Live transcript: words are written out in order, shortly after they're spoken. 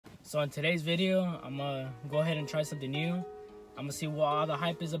So in today's video, I'm gonna go ahead and try something new. I'm gonna see what all the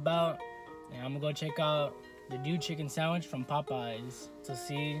hype is about, and I'm gonna go check out the new chicken sandwich from Popeyes to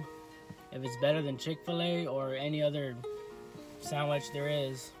see if it's better than Chick-fil-A or any other sandwich there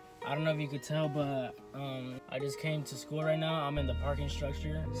is. I don't know if you could tell, but I just came to school right now. I'm in the parking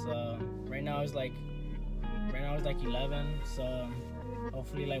structure, so right now it's like 11. So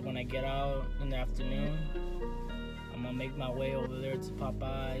hopefully, like when I get out in the afternoon, I'm gonna make my way over there to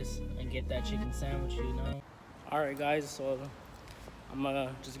Popeyes and get that chicken sandwich, you know. All right, guys. So I'm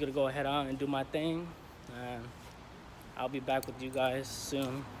just gonna go ahead on and do my thing, and I'll be back with you guys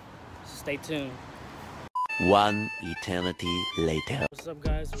soon. So stay tuned. One eternity later. What's up,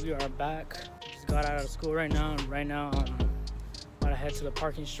 guys? We are back. Just got out of school right now, and right now I'm about to head to the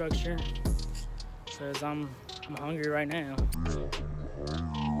parking structure because I'm hungry right now.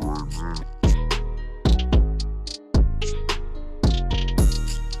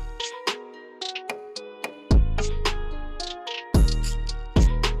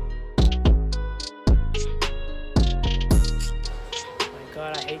 My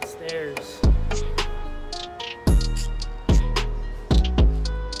God, I hate stairs.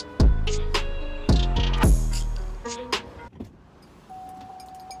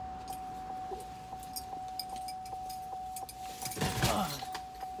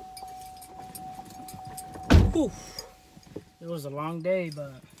 Oof. It was a long day,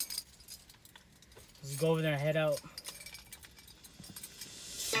 but let's go over there and head out.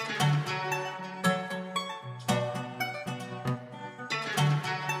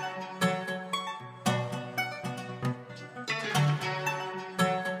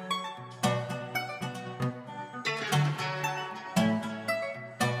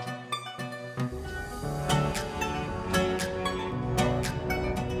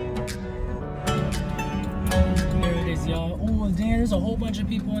 Y'all. Oh, damn, there's a whole bunch of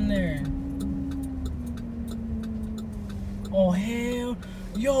people in there. Oh, hell.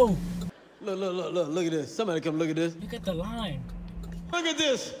 Yo. Look at this. Somebody come look at this. Look at the line. Look at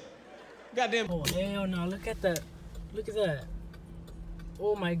this. Goddamn. Oh, hell no. Look at that. Look at that.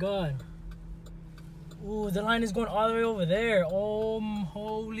 Oh, my God. Ooh, the line is going all the way over there. Oh,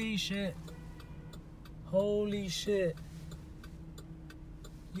 holy shit. Holy shit.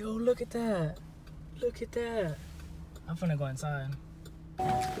 Yo, look at that. Look at that. I'm finna go inside.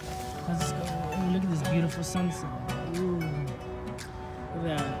 Let's go. Ooh, look at this beautiful sunset. Ooh. Look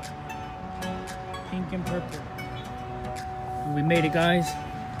at that. Pink and purple. We made it, guys.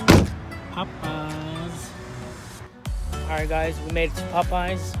 Popeyes. Alright, guys, we made it to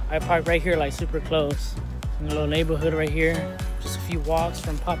Popeyes. I parked right here, like super close. In a little neighborhood right here. Just a few walks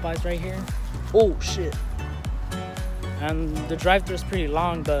from Popeyes right here. Oh, shit. And the drive-thru is pretty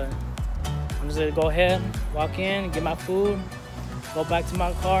long, but I'm just gonna go ahead, walk in, get my food, go back to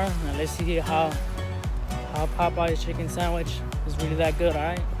my car, and let's see how Popeye's chicken sandwich is really that good, all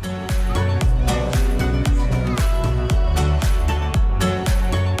right?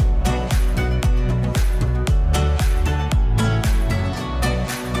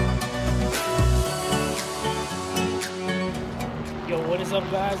 Yo, what is up,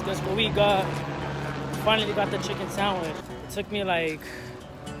 guys? Guess what we got? Finally got the chicken sandwich. It took me like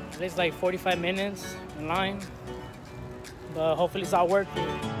at least like 45 minutes in line, but hopefully it's all worth it.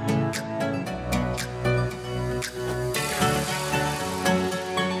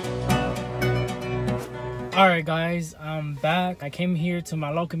 Alright, guys, I'm back. I came here to my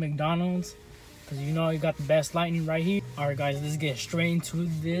local McDonald's because you know you got the best lighting right here. Alright, guys, let's get straight into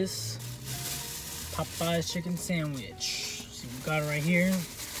this Popeyes chicken sandwich. So we got it right here.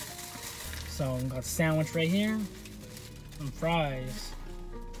 So we got the sandwich right here, some fries.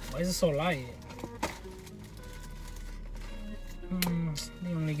 Why is it so light?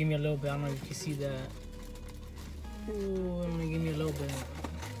 They only give me a little bit. I don't know if you can see that. Ooh, they only give me a little bit.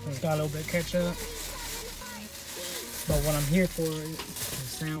 It's got a little bit of ketchup. But what I'm here for is the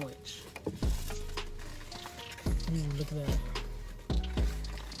sandwich. Ooh, look at that.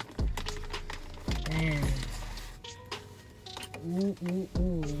 Man. Ooh.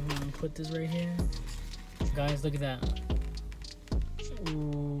 I'm gonna put this right here. Guys, look at that.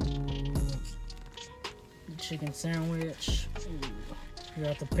 Ooh, the chicken sandwich. Ooh. You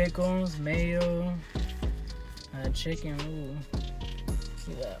got the pickles, mayo, chicken. Ooh,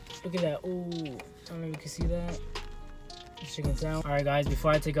 look at that. Look at that. Ooh, I don't know if you can see that. The chicken sandwich. All right, guys. Before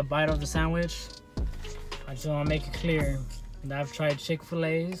I take a bite of the sandwich, I just want to make it clear that I've tried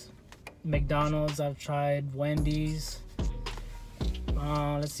Chick-fil-A's, McDonald's. I've tried Wendy's.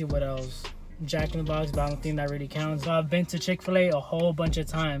 Let's see what else. Jack in the Box, but I don't think that really counts. So I've been to Chick-fil-A a whole bunch of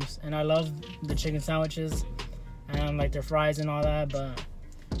times, and I love the chicken sandwiches and like their fries and all that, but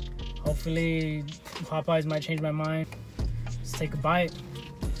Hopefully Popeyes might change my mind. Let's take a bite,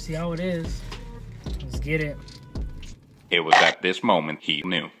 see how it is. Let's get it. It was at this moment he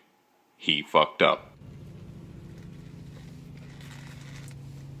knew. He fucked up.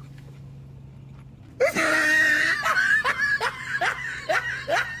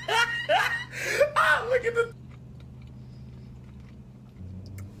 Look at the...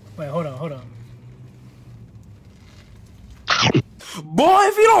 Wait, hold on. Boy,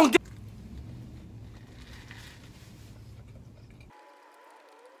 if you don't get...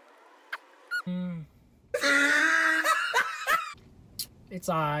 It's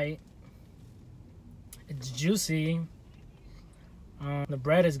alright. It's juicy. The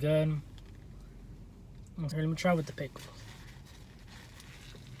bread is good. Here, let me try with the pickles.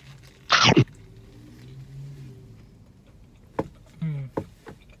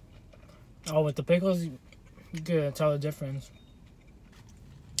 Oh, with the pickles, you can tell the difference.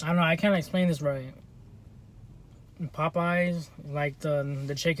 I don't know, I can't explain this right. In Popeyes, like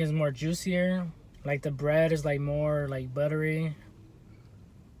the chicken's more juicier. Like the bread is like more like buttery.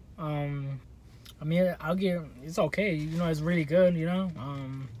 I mean, it's okay. You know, it's really good. You know.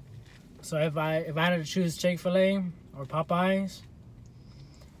 So if I had to choose Chick-fil-A or Popeyes,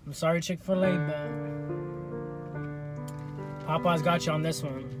 I'm sorry Chick-fil-A, but Popeyes got you on this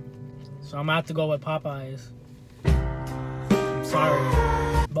one. So I'm gonna have to go with Popeyes. I'm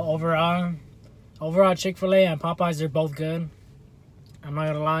sorry, but overall Chick-fil-A and Popeyes, they're both good. I'm not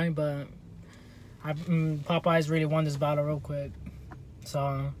gonna lie, but Popeyes really won this battle real quick.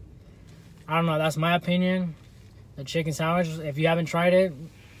 So I don't know. That's my opinion. The chicken sandwich. If you haven't tried it,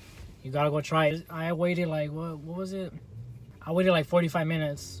 you gotta go try it. I waited like what was it? I waited like 45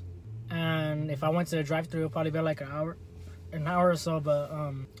 minutes, and if I went to the drive-thru, it'll probably be like an hour or so. But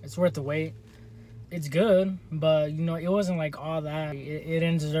it's worth the wait. It's good, but you know, it wasn't like all that. It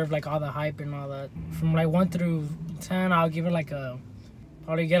didn't deserve like all the hype and all that. From like 1 through 10, I'll give it like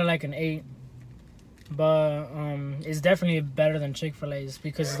probably get it like an 8. But it's definitely better than Chick-fil-A's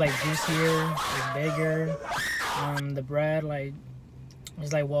because it's like juicier, it's bigger. The bread like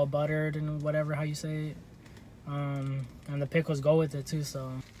is like well buttered and whatever how you say it. And the pickles go with it too.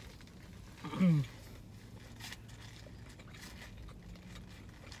 So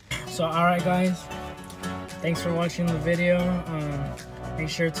all right, guys. Thanks for watching the video. Make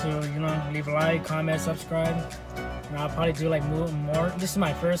sure to leave a like, comment, subscribe. And I'll probably do like more. This is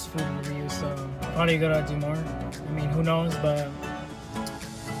my first food review, so probably gonna do more. I mean, who knows? But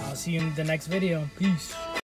I'll see you in the next video. Peace.